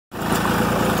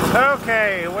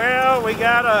Okay, well, we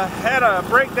had a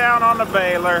breakdown on the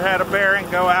baler, had a bearing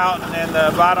go out in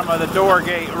the bottom of the door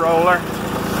gate roller,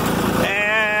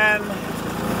 and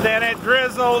then it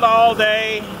drizzled all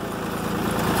day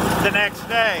the next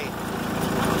day.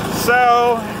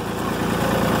 So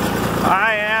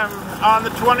I am on the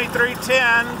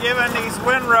 2310 giving these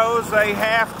windrows a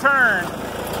half turn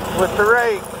with the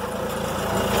rake.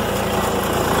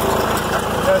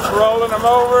 Just rolling them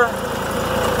over,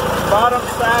 bottom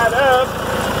side up,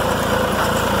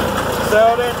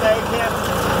 so that they can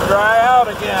dry out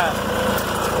again.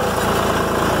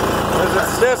 Because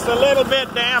it's just a little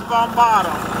bit damp on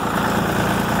bottom.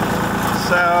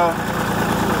 So,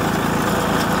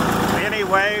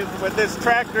 anyway, with this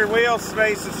tractor wheel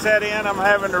space that's set in, I'm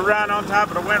having to run on top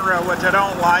of the windrow, which I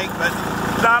don't like, but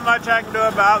there's not much I can do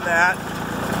about that.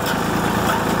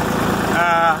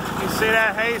 You see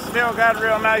that hay still got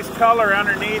real nice color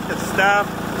underneath the stuff.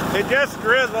 It just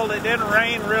drizzled. It didn't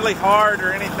rain really hard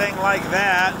or anything like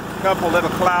that. A couple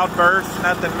little cloud bursts,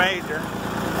 nothing major.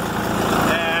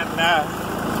 And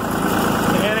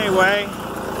anyway,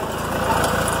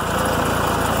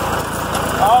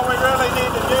 all we really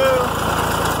need to do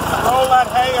is roll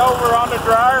that hay over on the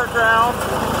drier ground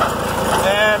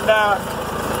and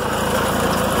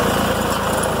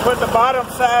put the bottom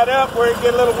side up where you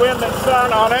get a little wind and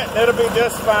sun on it, and it'll be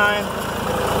just fine.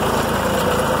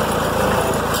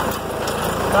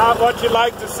 Not what you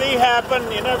like to see happen.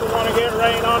 You never want to get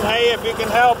rain on hay if you can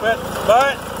help it,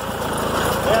 but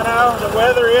you know, the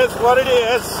weather is what it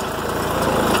is.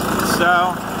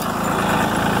 So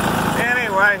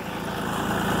anyway,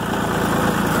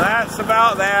 that's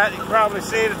about that. You can probably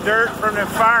see the dirt from the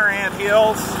fire ant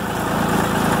hills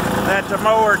that the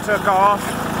mower took off.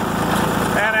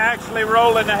 And actually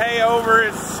rolling the hay over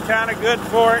is kind of good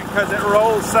for it because it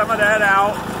rolls some of that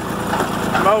out,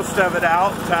 most of it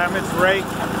out, time it's raked,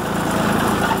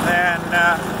 and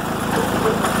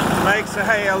makes the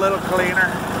hay a little cleaner.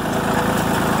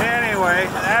 Anyway,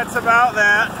 that's about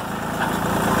that.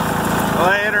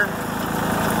 Later.